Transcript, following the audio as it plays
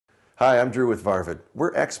Hi, I'm Drew with Varvid.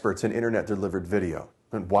 We're experts in internet-delivered video.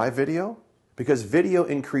 And why video? Because video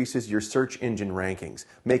increases your search engine rankings,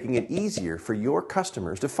 making it easier for your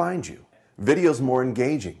customers to find you. Video's more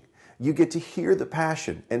engaging. You get to hear the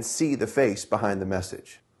passion and see the face behind the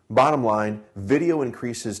message. Bottom line, video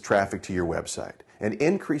increases traffic to your website, and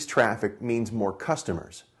increased traffic means more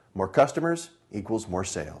customers. More customers equals more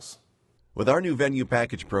sales. With our new Venue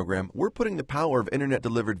Package program, we're putting the power of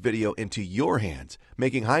internet-delivered video into your hands,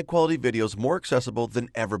 making high-quality videos more accessible than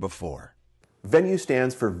ever before. Venue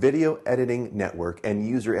stands for Video Editing Network and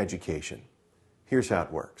User Education. Here's how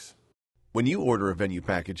it works. When you order a Venue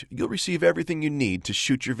Package, you'll receive everything you need to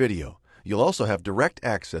shoot your video. You'll also have direct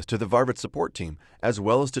access to the Varvid support team, as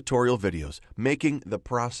well as tutorial videos, making the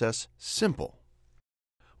process simple.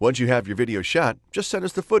 Once you have your video shot, just send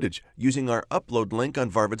us the footage using our upload link on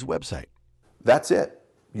Varvid's website. That's it.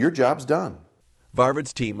 Your job's done.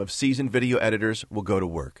 Varvid's team of seasoned video editors will go to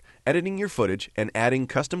work, editing your footage and adding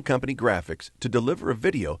custom company graphics to deliver a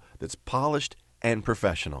video that's polished and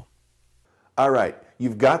professional. All right,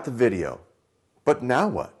 you've got the video. But now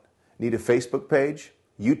what? Need a Facebook page,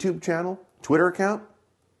 YouTube channel, Twitter account?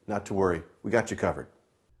 Not to worry, we got you covered.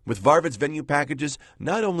 With Varvid's Venue Packages,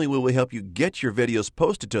 not only will we help you get your videos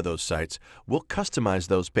posted to those sites, we'll customize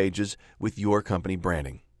those pages with your company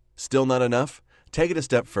branding. Still not enough? Take it a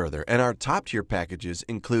step further, and our top-tier packages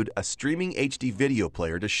include a streaming HD video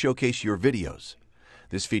player to showcase your videos.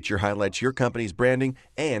 This feature highlights your company's branding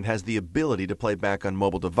and has the ability to play back on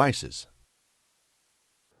mobile devices.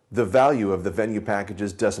 The value of the Venue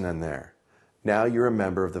Packages doesn't end there. Now you're a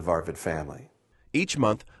member of the Varvid family. Each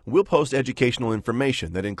month, we'll post educational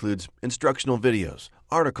information that includes instructional videos,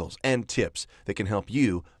 articles, and tips that can help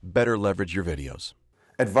you better leverage your videos.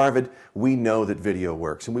 At Varvid, we know that video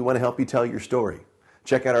works, and we want to help you tell your story.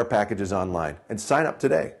 Check out our packages online and sign up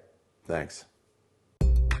today. Thanks.